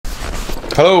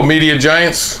Hello media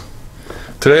giants.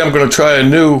 Today I'm going to try a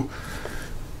new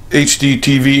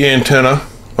HDTV antenna,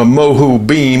 a Mohu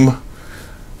beam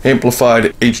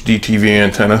amplified HDTV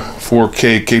antenna,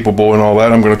 4K capable and all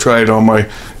that. I'm going to try it on my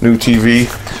new TV.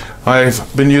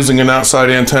 I've been using an outside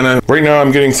antenna. Right now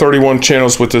I'm getting 31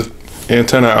 channels with the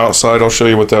antenna outside. I'll show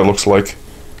you what that looks like.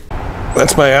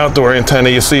 That's my outdoor antenna.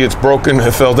 You see it's broken.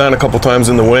 It fell down a couple times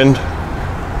in the wind.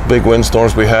 Big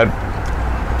windstorms we had.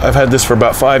 I've had this for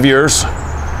about 5 years.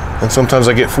 And sometimes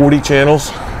I get 40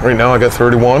 channels. Right now I got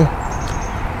 31.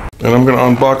 And I'm going to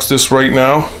unbox this right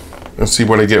now and see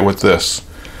what I get with this.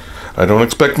 I don't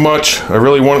expect much. I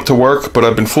really want it to work, but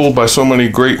I've been fooled by so many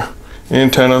great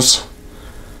antennas.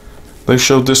 They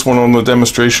showed this one on the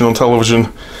demonstration on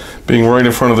television being right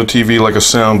in front of the TV like a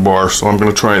sound bar, so I'm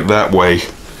going to try it that way.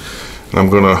 And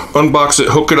I'm going to unbox it,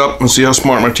 hook it up, and see how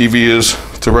smart my TV is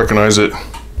to recognize it,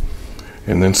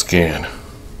 and then scan.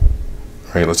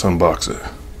 All right, let's unbox it.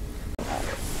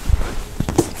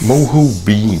 Mohu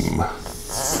beam.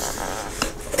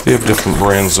 They have different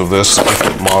brands of this,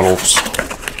 different models.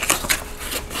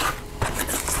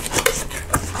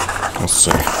 Let's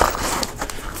see.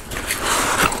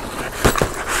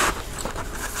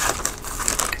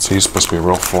 See, it's supposed to be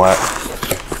real flat,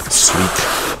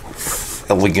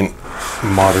 sleek, elegant,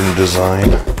 modern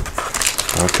design.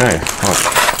 Okay, look.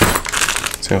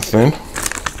 See how thin?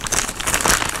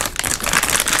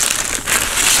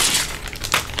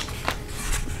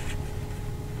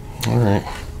 Alright.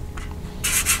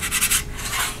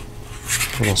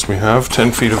 What else we have?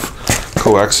 10 feet of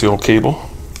coaxial cable.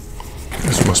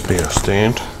 This must be a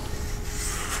stand.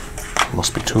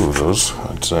 Must be 2 of those,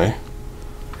 I'd say.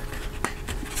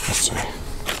 Let's see.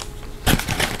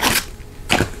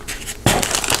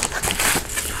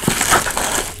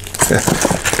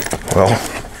 Well,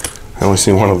 I only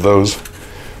see one of those,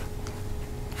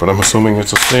 but I'm assuming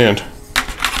it's a stand.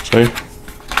 See?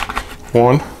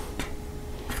 1.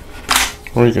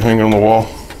 Or you can hang it on the wall.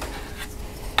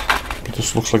 But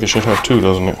this looks like it should have 2,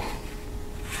 doesn't it?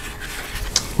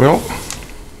 Well,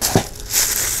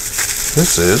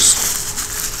 this is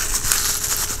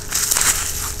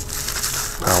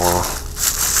power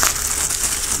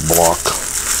block.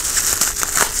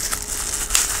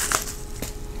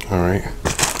 Alright.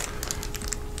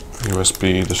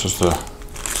 USB, this is the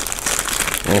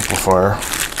amplifier.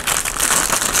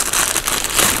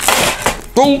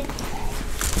 Oh!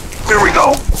 There we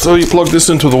go. So you plug this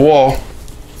into the wall.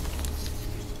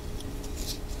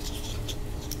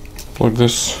 Plug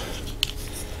this.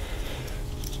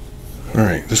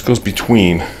 Alright, this goes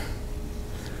between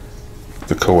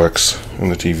the coax and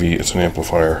the TV. It's an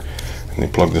amplifier. And they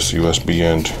plug this USB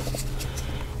end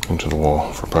into the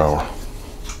wall for power.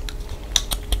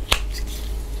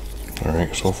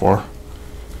 Alright, so far.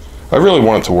 I really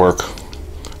want it to work.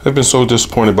 I've been so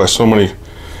disappointed by so many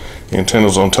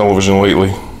antennas on television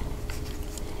lately.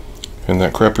 And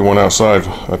that crappy one outside,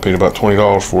 I paid about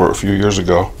 $20 for it a few years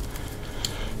ago.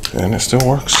 And it still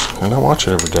works, and I watch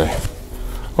it every day.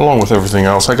 Along with everything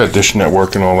else. I got Dish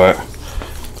Network and all that.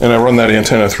 And I run that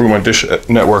antenna through my Dish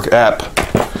Network app.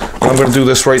 And I'm going to do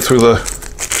this right through the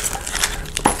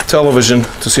television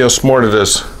to see how smart it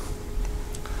is.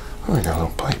 Oh, I got a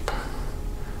little pipe.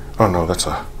 Oh no, that's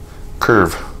a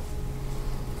curve.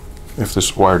 If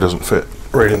this wire doesn't fit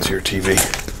right into your TV.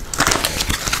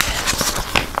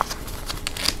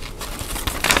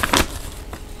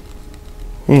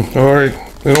 Alright,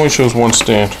 it only shows one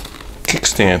stand.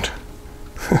 Kickstand.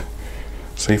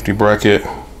 Safety bracket.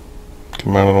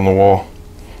 Can mount it on the wall.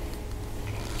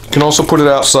 You can also put it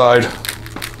outside.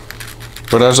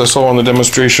 But as I saw on the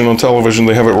demonstration on television,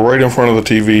 they have it right in front of the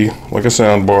TV, like a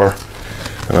sound bar.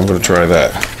 And I'm going to try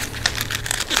that.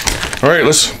 Alright,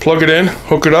 let's plug it in,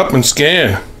 hook it up, and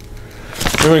scan.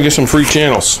 We're going to get some free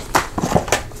channels.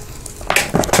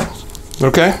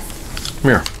 Okay?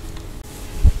 Come here.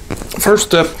 First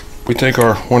step, we take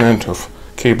our one end of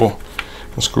cable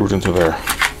and screw it into there.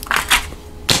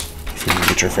 So you can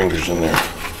get your fingers in there.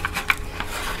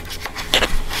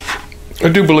 I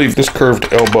do believe this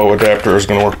curved elbow adapter is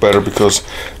going to work better because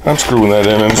I'm screwing that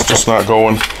in and it's just not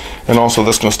going. And also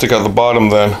that's going to stick out the bottom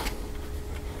then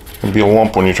and be a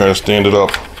lump when you try to stand it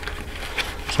up.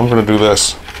 So I'm going to do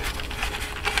this.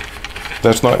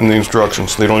 That's not in the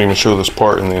instructions. They don't even show this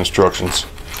part in the instructions.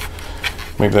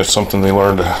 Maybe that's something they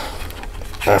learned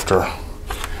after a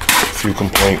few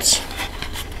complaints.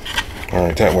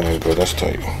 Alright, that one is good, that's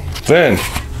tight. Then,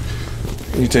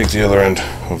 you take the other end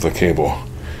of the cable,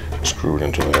 screw it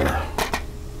into there.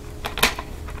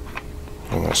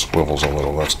 And that swivels a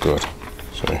little, that's good.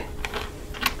 See?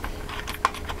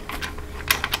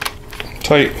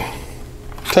 Tight.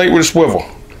 Tight with a swivel.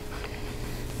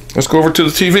 let's go over to the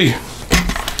TV.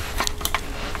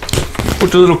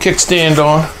 Put the little kickstand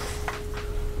on.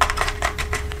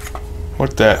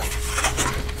 Like that.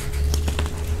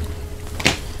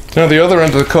 Now the other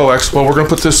end of the coax, well, we're going to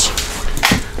put this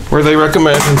where they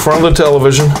recommend, in front of the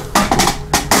television.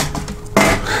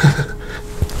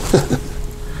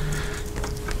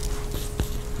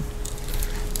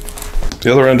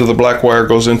 The other end of the black wire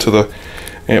goes into the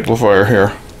amplifier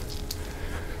here.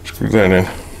 Screw that in.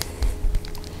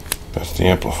 That's the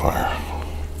amplifier.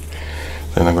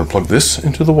 Then I'm going to plug this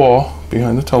into the wall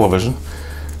behind the television.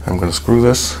 I'm going to screw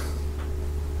this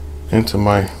into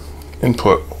my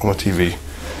input on the TV.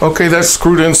 Okay, that's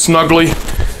screwed in snugly.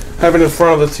 Have it in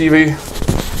front of the TV.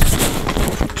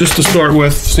 Just to start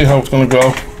with, see how it's going to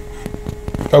go.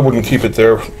 I wouldn't keep it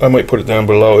there. I might put it down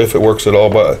below if it works at all,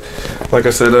 but like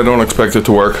I said, I don't expect it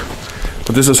to work.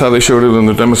 But this is how they showed it in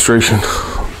the demonstration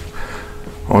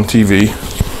on TV.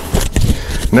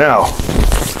 Now,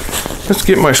 let's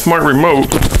get my smart remote.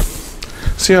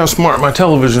 See how smart my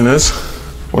television is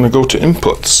when I go to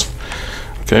inputs.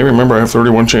 Okay, remember I have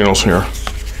 31 channels here.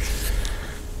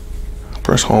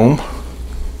 Press home.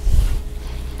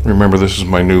 Remember, this is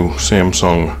my new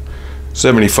Samsung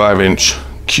 75-inch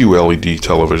QLED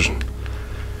television.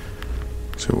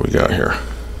 Let's see what we got here.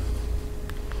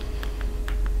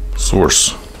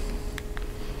 Source.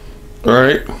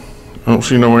 Alright. I don't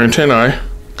see no antennae.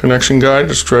 Connection guide.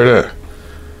 Let's try that.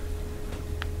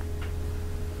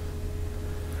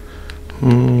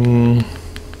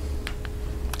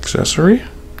 Accessory?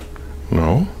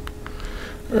 No.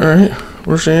 Alright.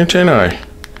 Where's the antennae?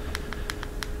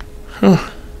 Huh.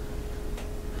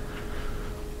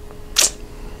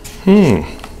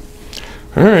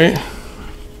 Alright.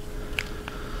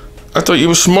 I thought you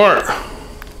were smart.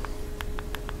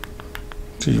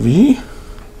 TV?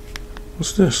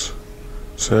 What's this?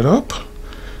 Setup?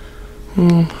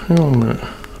 Hang on a minute.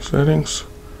 Settings.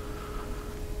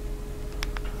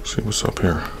 Let's see what's up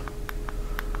here.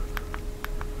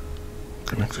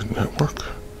 Connected network.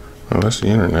 Oh, that's the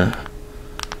internet.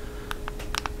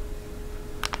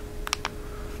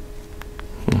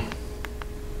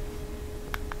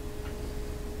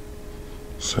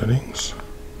 Settings,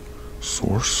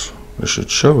 source. It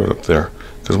should show it up there,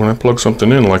 because when I plug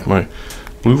something in, like my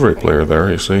Blu-ray player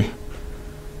there, you see,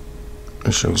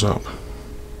 it shows up.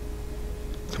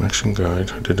 Connection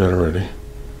guide, I did that already.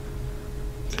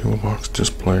 Cable box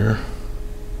displayer.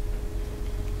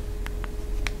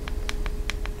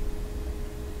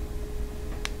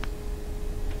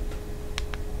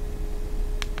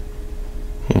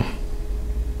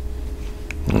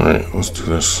 Alright, let's do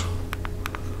this.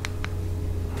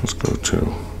 Let's go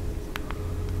to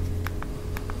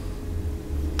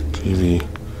TV.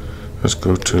 Let's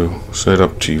go to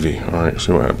setup TV. Alright,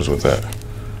 see what happens with that.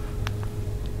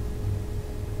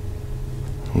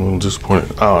 I'm a little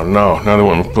disappointed. Oh no, now they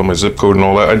want me to put my zip code and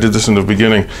all that. I did this in the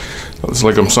beginning. It's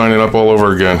like I'm signing up all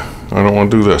over again. I don't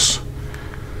want to do this.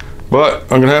 But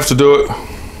I'm going to have to do it.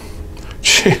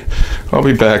 Gee, I'll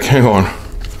be back. Hang on.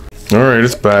 Alright,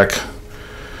 it's back.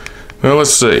 Now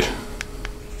let's see.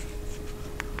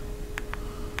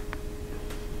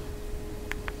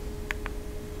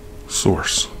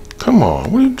 Source. Come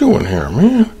on, what are you doing here,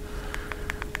 man?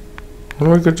 What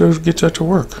do I got to get that to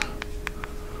work?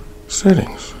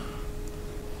 Settings.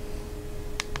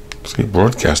 See,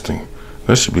 broadcasting.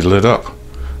 That should be lit up.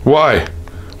 Why?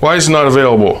 Why is it not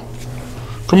available?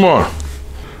 Come on.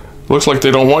 Looks like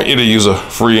they don't want you to use a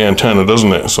free antenna,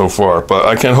 doesn't it, so far? But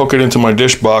I can't hook it into my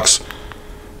dish box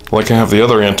like I have the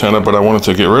other antenna, but I wanted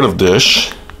to get rid of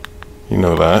dish. You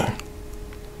know that.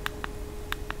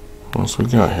 What else we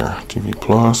got here? TV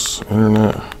Plus,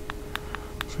 Internet.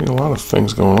 See, a lot of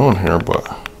things going on here,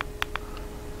 but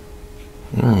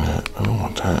Internet, I don't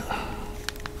want that.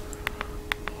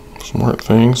 Smart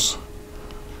things.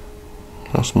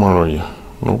 How smart are you?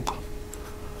 Nope.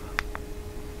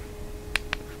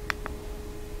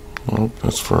 Nope,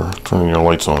 that's for turning your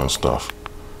lights on and stuff.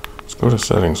 Let's go to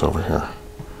settings over here.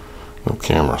 No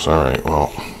cameras, alright, well.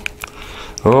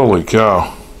 Holy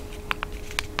cow.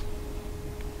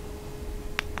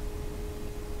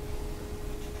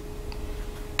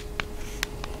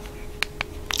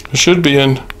 It should be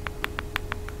in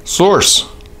source.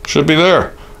 Should be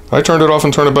there. I turned it off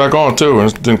and turned it back on too,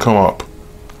 and it didn't come up.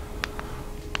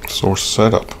 Source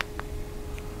setup.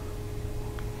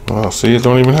 Oh, see, it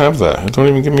don't even have that. It don't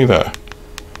even give me that.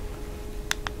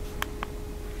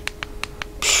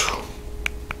 Phew.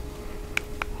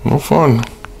 No fun.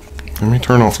 Let me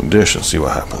turn off the dish and see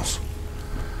what happens.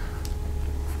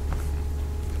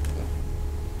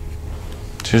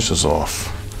 Dish is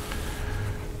off.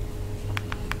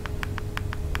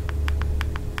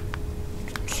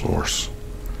 Source.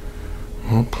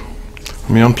 Nope. Let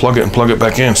me unplug it and plug it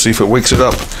back in, see if it wakes it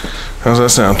up. How's that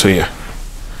sound to you?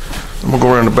 I'm gonna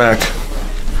go around the back,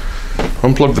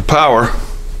 unplug the power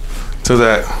to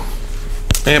that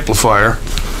amplifier,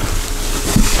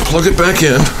 plug it back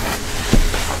in,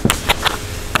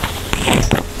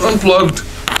 unplugged,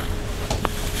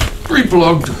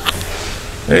 replugged.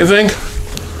 Anything?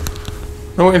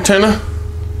 No antenna?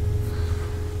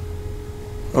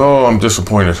 Oh, I'm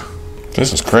disappointed.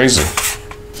 This is crazy.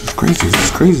 This is crazy, this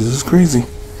is crazy, this is crazy.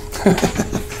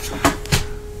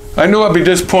 I knew I'd be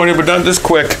disappointed, but not this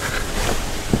quick.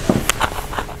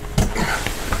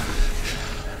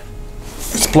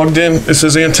 It's plugged in. It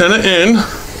says antenna in.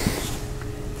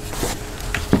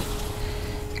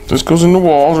 This goes in the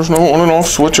wall. There's no on and off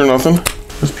switch or nothing.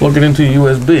 Let's plug it into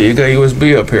USB. You got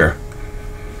USB up here.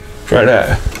 Try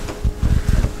that.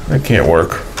 That can't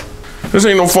work. This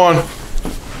ain't no fun.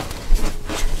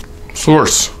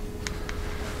 Source.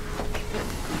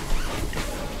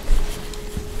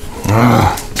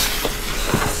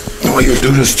 Why you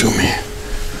do this to me?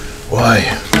 Why?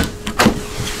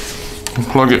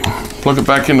 Plug it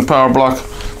back in the power block,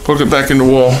 plug it back in the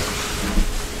wall.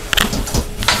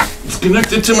 It's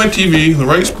connected to my TV, the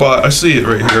right spot. I see it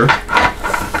right here.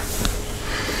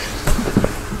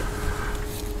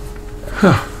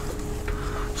 Huh.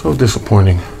 So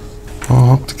disappointing.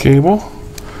 I'll hook the cable,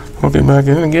 plug it back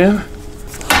in again.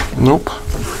 Nope.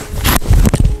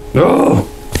 Oh!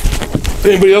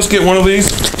 Anybody else get one of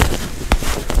these?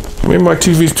 Maybe my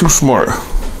TV's too smart.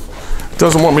 It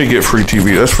doesn't want me to get free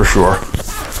TV, that's for sure.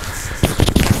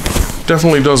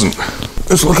 Definitely doesn't.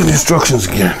 Let's look at the instructions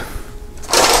again.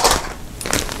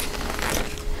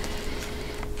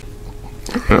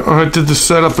 I did the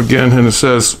setup again and it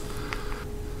says,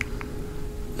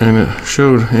 and it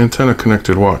showed antenna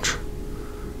connected, watch.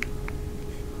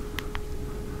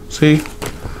 See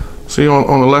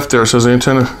on the left there it says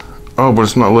antenna, oh, but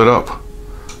it's not lit up.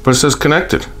 But it says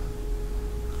connected.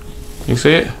 You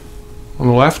see it on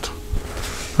the left?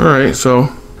 All right, so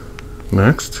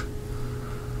next.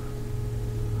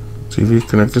 TV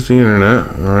connected to the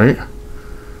internet. All right.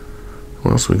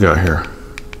 What else we got here?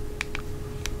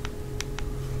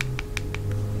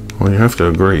 Well, you have to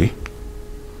agree.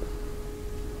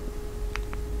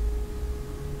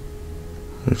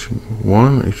 HDMI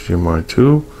 1, HDMI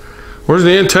 2. Where's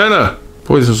the antenna?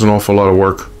 Boy, this is an awful lot of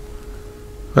work.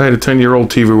 I had a 10-year-old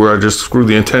TV where I just screwed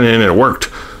the antenna in and it worked.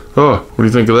 Oh, what do you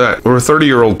think of that? Or a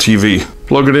 30-year-old TV.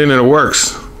 Plug it in and it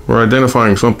works. We're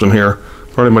identifying something here.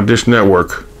 Probably my dish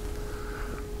network.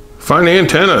 Find the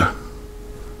antenna.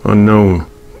 Unknown.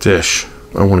 Dish.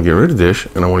 I want to get rid of dish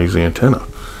and I want to use the antenna.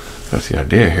 That's the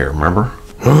idea here, remember?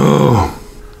 Oh,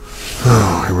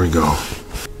 here we go.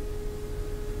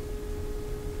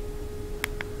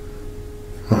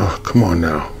 Oh, come on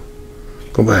now.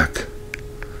 Go back.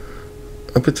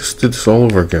 I bet this did this all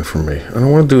over again for me. I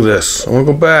don't want to do this. I want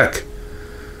to go back.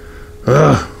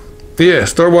 Yeah,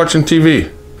 start watching TV.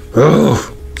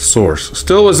 Oh, source.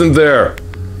 Still isn't there.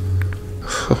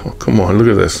 Oh, come on, look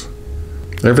at this.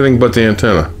 Everything but the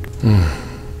antenna.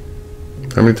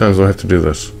 How many times do I have to do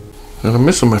this? And I'm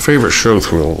missing my favorite show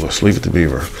through all this. Leave It to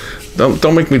Beaver.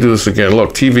 Don't make me do this again.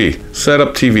 Look, TV. Set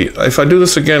up TV. If I do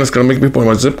this again, it's going to make me put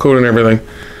my zip code and everything.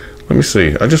 Let me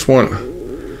see. I just want...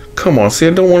 Come on, see,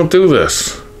 I don't want to do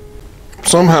this.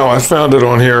 Somehow I found it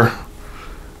on here.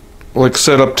 Like,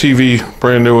 set up TV,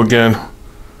 brand new again.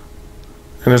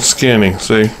 And it's scanning,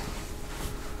 see?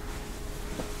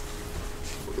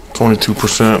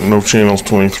 22%, no channels,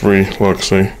 23. Look,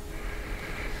 see?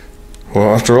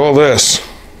 Well, after all this,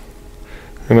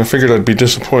 and I figured I'd be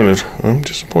disappointed. I'm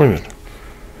disappointed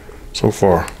so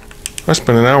far. I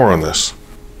spent an hour on this.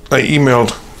 I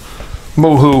emailed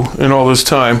Mohu in all this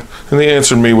time, and they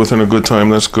answered me within a good time.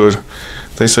 That's good.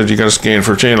 They said you got to scan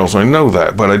for channels. I know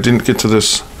that, but I didn't get to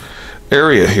this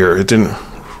area here. It didn't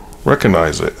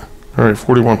recognize it. All right,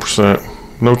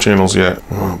 41%. No channels yet.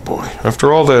 Oh boy.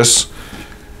 After all this,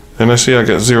 and I see I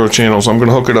got 0 channels, I'm going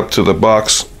to hook it up to the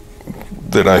box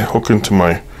that I hook into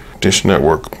my dish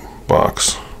network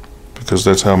box, because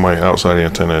that's how my outside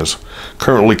antenna is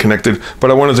currently connected.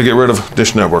 But I wanted to get rid of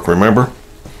dish network, remember?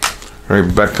 All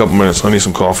right, back a couple minutes. I need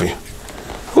some coffee.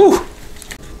 Whew.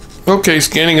 Okay,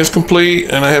 scanning is complete,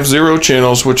 and I have 0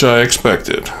 channels, which I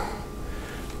expected.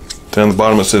 Down the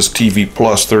bottom it says TV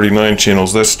Plus 39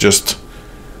 channels. That's just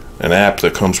an app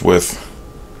that comes with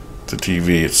the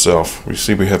TV itself. We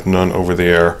see we have none over the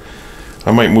air.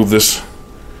 I might move this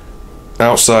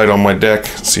outside on my deck,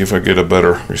 see if I get a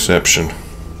better reception.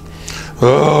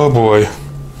 Oh boy.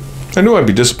 I knew I'd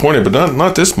be disappointed, but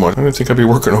not this much. I didn't think I'd be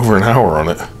working over an hour on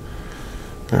it.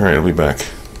 Alright, I'll be back.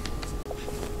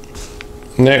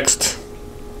 Next.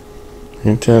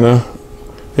 Antenna.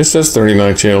 It says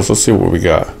 39 channels. Let's see what we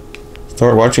got.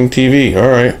 Start watching TV.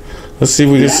 Alright. Let's see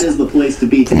if we can. That is the place to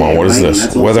be today. Come on, what is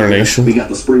this? Weather Nation? We got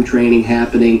the spring training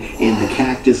happening in the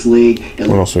Cactus League. And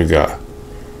what else we got?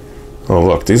 Oh,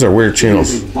 look. These are weird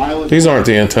channels. These aren't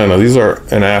the antenna. These are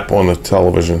an app on the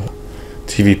television.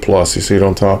 TV Plus. You see it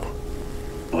on top?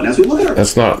 And as we look at our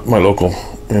That's not my local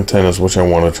antennas, which I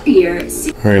wanted.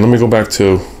 Alright, let me go back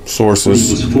to sources.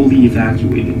 It was fully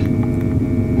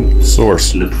evacuated.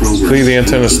 Source. See, the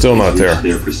antenna's still not there.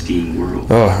 Their pristine world.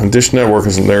 Oh, and Dish Network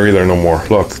isn't there either no more.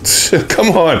 Look. Come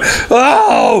on.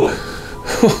 Oh!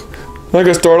 I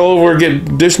gotta start all over and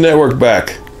get Dish Network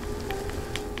back.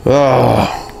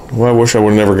 Oh, well, I wish I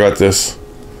would have never got this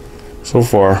so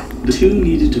far. The two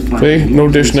needed to find See, no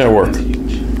Dish Network.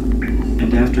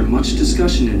 And after much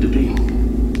discussion and debate,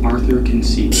 Arthur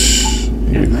conceded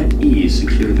and let E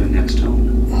secure their next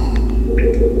home.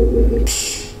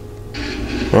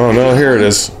 Oh no, here it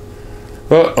is.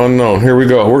 Oh, unknown. Here we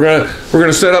go. We're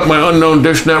gonna set up my unknown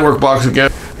Dish Network box again.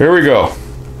 Here we go.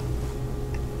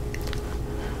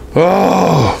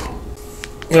 Oh.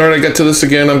 Alright, I get to this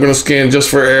again. I'm gonna scan just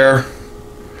for air.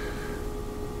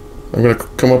 I'm gonna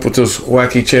come up with those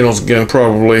wacky channels again,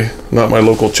 probably. Not my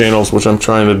local channels, which I'm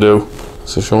trying to do.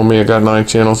 So showing me I got 9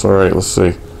 channels. Alright, let's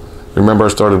see. Remember I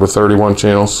started with 31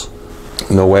 channels?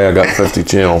 No way I got 50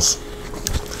 channels.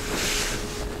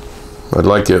 I'd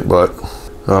like it, but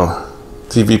oh,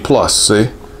 TV Plus, see?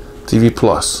 TV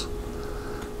Plus.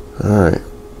 Alright.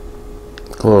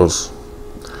 Close.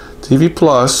 TV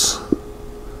Plus.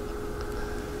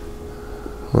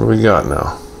 What do we got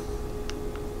now?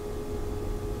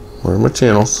 Where are my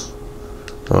channels?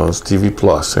 Oh, it's TV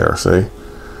Plus here, see?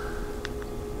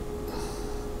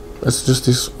 It's just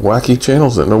these wacky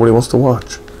channels that nobody wants to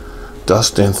watch.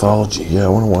 Dust Anthology. Yeah, I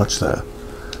want to watch that.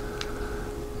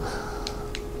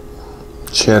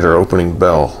 Cheddar opening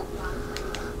bell.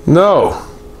 No.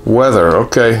 Weather.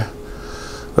 Okay.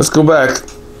 Let's go back.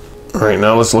 Alright,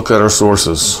 now let's look at our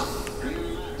sources.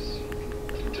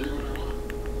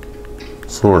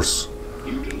 Source.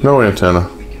 No antenna.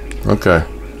 Okay.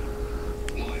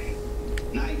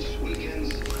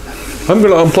 I'm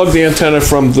going to unplug the antenna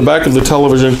from the back of the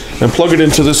television and plug it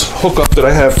into this hookup that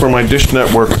I have for my Dish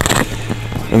Network.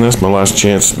 And that's my last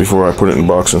chance before I put it in the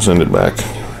box and send it back.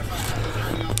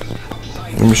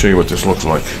 Let me show you what this looks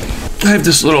like. I have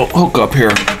this little hookup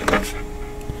here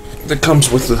that comes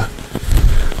with the...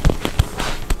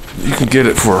 You can get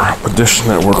it for a Dish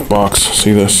Network box.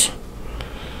 See this?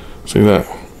 See that?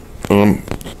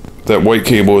 That white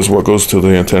cable is what goes to the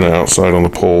antenna outside on the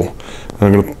pole.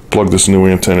 I'm going to plug this new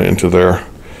antenna into there.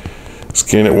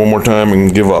 Scan it one more time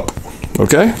and give up.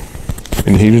 Okay?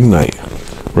 In the heat of the night.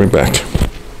 Right back.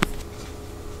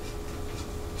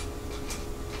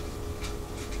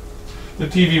 The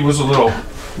TV was a little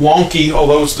wonky,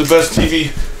 although it's the best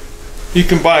TV you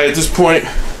can buy at this point.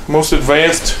 Most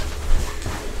advanced.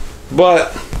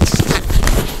 But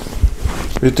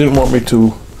it didn't want me to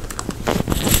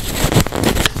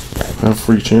have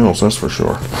free channels, that's for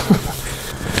sure.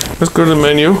 Let's go to the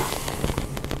menu.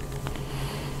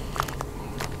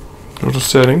 Go to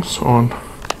settings on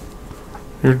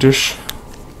your dish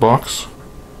box.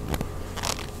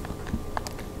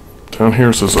 Down here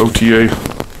it says OTA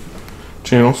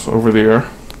channels over the air.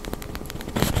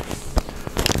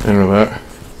 Enter that.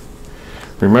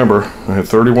 Remember, I had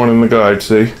 31 in the guide,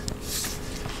 see?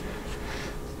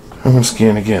 I'm going to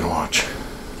scan again, watch.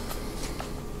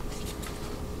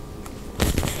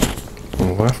 On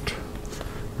the left,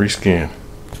 rescan.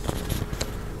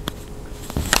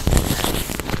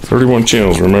 31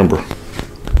 channels, remember.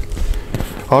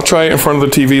 I'll try it in front of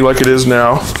the TV like it is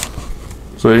now.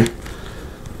 See?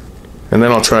 And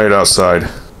then I'll try it outside.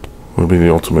 It'll be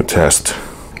the ultimate test.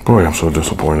 Boy, I'm so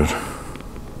disappointed.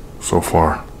 So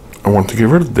far. I want to get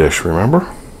rid of the dish, remember?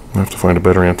 I have to find a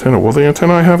better antenna. Well, the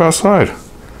antenna I have outside.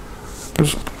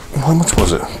 How much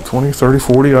was it? 20, 30,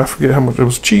 40? I forget how much. It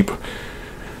was cheap.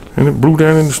 And it blew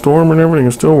down in the storm and everything.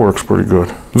 It still works pretty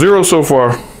good. 0 so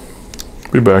far.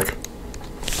 Be back.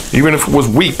 Even if it was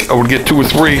weak, I would get 2 or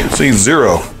 3. See,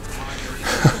 0.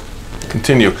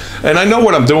 Continue. And I know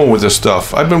what I'm doing with this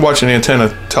stuff. I've been watching antenna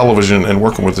television and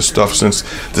working with this stuff since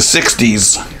the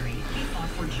 60s.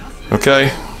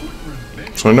 Okay?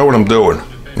 So I know what I'm doing.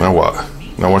 Now what?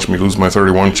 Now watch me lose my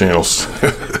 31 channels.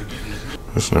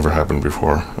 This never happened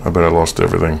before. I bet I lost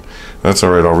everything. That's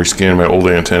alright, I'll rescan my old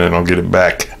antenna and I'll get it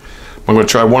back. I'm going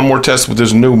to try one more test with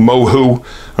this new Mohu.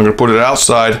 I'm going to put it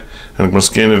outside and I'm going to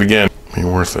scan it again. Ain't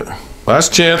worth it.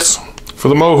 Last chance for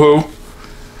the Mohu.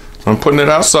 I'm putting it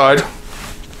outside.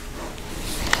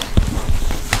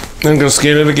 I'm going to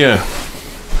scan it again.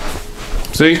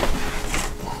 See?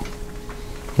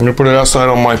 I'm gonna put it outside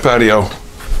on my patio.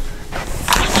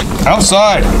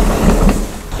 Outside!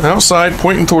 Outside,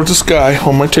 pointing towards the sky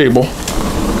on my table.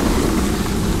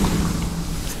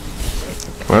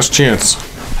 Last chance.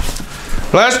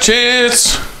 Last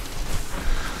chance!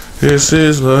 This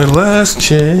is my last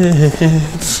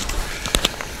chance.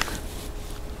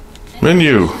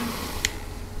 Menu.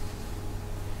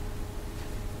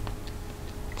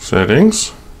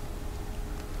 Settings.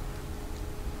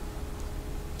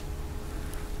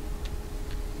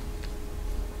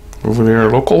 Over there,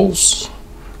 locals.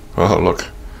 Oh, look.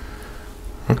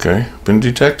 Okay, been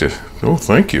detected. Oh,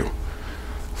 thank you.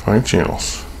 Find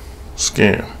channels.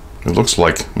 Scan. It looks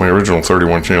like my original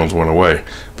 31 channels went away,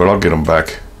 but I'll get them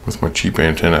back with my cheap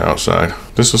antenna outside.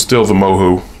 This is still the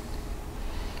Mohu.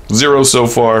 0 so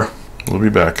far. We'll be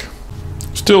back.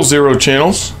 Still 0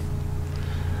 channels.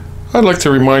 I'd like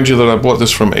to remind you that I bought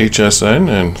this from HSN,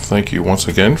 and thank you once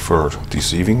again for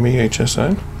deceiving me,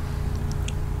 HSN.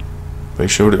 They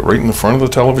showed it right in the front of the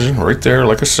television, right there,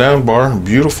 like a sound bar.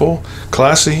 Beautiful,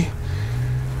 classy.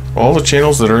 All the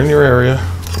channels that are in your area,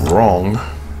 wrong.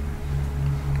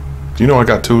 Do you know I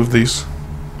got 2 of these?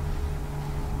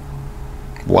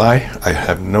 Why? I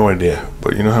have no idea.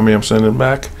 But you know how many I'm sending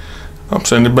back? I'm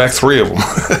sending back 3 of them.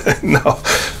 No,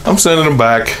 I'm sending them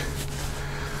back.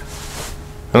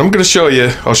 And I'm going to show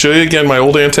you, I'll show you again my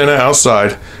old antenna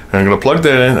outside. And I'm going to plug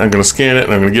that in, I'm going to scan it,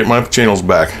 and I'm going to get my channels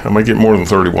back. I might get more than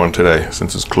 31 today,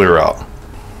 since it's clear out.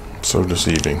 So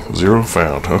deceiving. 0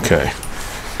 found. Okay.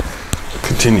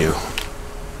 Continue.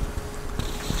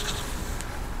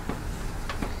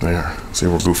 There. See,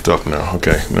 we're goofed up now.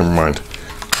 Okay, never mind.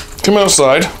 Come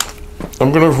outside.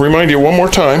 I'm going to remind you one more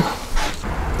time.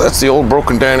 That's the old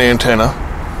broken down antenna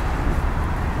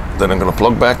that I'm going to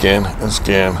plug back in and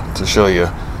scan to show you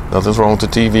nothing's wrong with the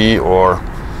TV or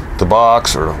the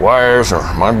box or the wires or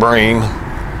my brain.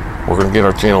 We're going to get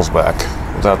our channels back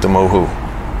without the Mohu.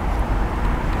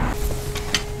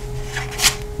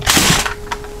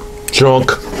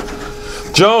 Junk.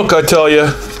 Junk, I tell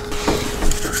you.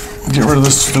 Get rid of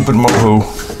this stupid Mohu.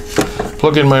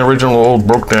 Plug in my original old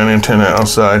broke down antenna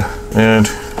outside and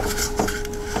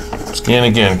scan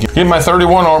again. Get my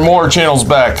 31 or more channels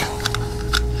back.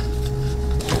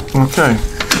 Okay,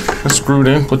 that's screwed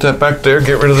in. Put that back there.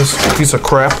 Get rid of this piece of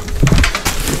crap.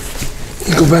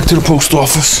 Go back to the post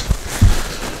office.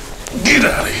 Get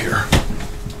out of here.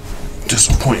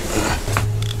 Disappointment.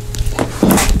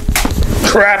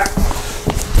 Crap.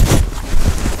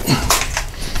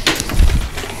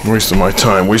 Wasting my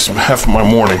time. Wasting half of my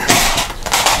morning.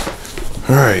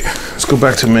 All right, let's go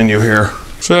back to the menu here.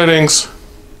 Settings.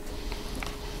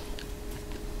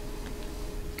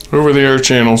 Over the air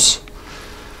channels.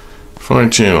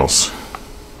 Find channels.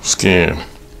 Scan.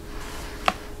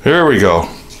 Here we go.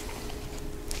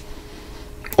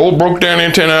 Old broke down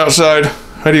antenna outside.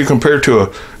 How do you compare to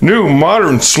a new,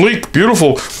 modern, sleek,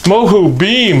 beautiful Mohu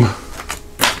beam?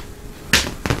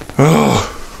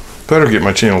 Oh, better get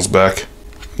my channels back.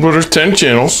 Well, there's 10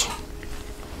 channels.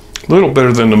 A little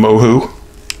better than the Mohu.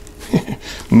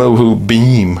 Mohu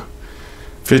beam.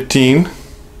 15.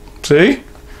 See?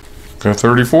 Got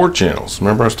 34 channels.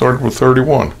 Remember I started with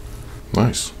 31.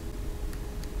 Nice.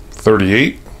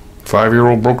 38.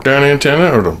 5-year-old broke down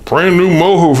antenna or the brand new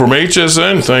Mohu from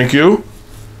HSN, thank you.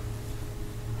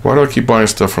 Why do I keep buying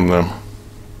stuff from them?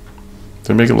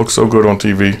 They make it look so good on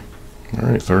TV. All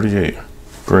right, 38.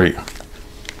 Great.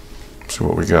 Let's see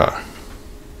what we got.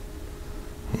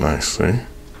 Nice, see?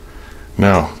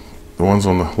 Now, the ones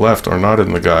on the left are not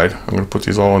in the guide. I'm going to put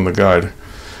these all in the guide,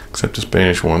 except the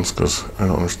Spanish ones, because I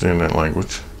don't understand that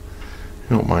language.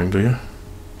 You don't mind, do you?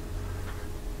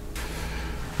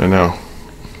 And now,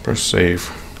 press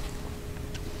save.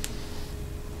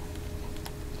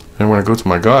 And when I go to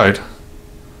my guide,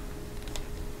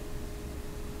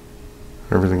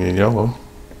 everything in yellow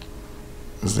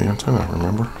is the antenna,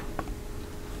 remember?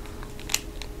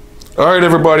 Alright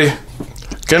everybody,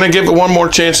 can I give it one more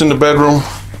chance in the bedroom?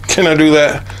 Can I do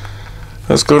that?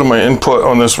 Let's go to my input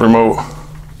on this remote.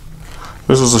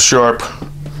 This is a Sharp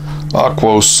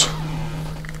Aquos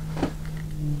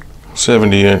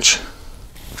 70-inch.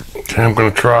 Okay, I'm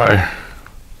going to try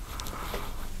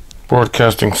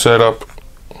broadcasting setup,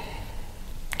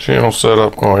 channel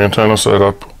setup, antenna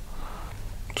setup,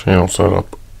 channel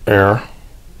setup, air,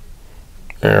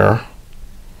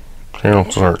 channel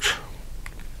search.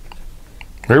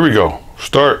 Here we go.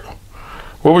 Start.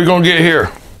 What are we going to get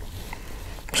here?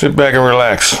 Sit back and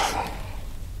relax.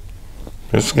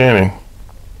 It's scanning.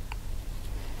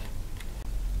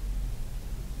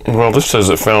 Well, this says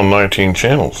it found 19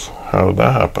 channels. How did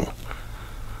that happen?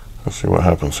 Let's see what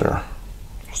happens here.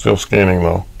 Still scanning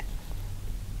though.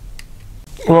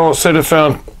 Well, it said it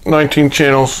found 19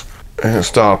 channels and it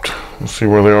stopped. Let's see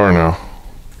where they are now.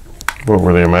 What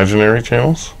were they, imaginary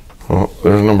channels? Oh,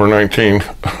 there's number 19.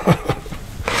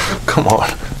 Come on.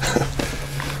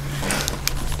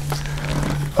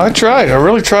 I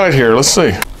really tried here. Let's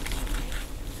see.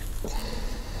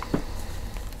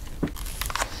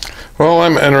 Well,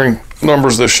 I'm entering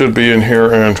numbers that should be in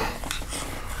here and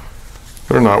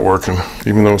they're not working.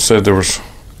 Even though it said there was,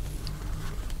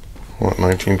 what,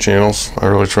 19 channels? I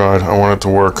really tried. I want it to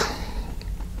work.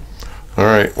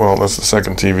 Alright, well, that's the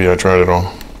second TV I tried it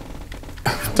on.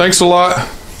 Thanks a lot.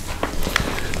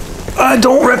 I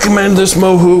don't recommend this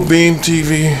Mohu Beam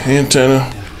TV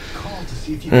antenna.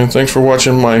 And thanks for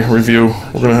watching my review.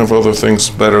 We're going to have other things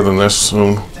better than this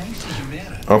soon.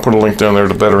 I'll put a link down there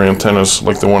to better antennas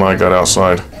like the one I got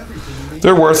outside.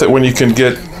 They're worth it when you can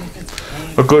get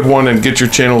a good one and get your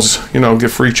channels, you know, get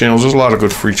free channels. There's a lot of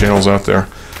good free channels out there.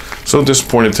 So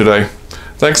disappointed today.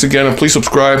 Thanks again, and please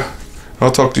subscribe.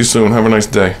 I'll talk to you soon. Have a nice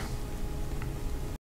day.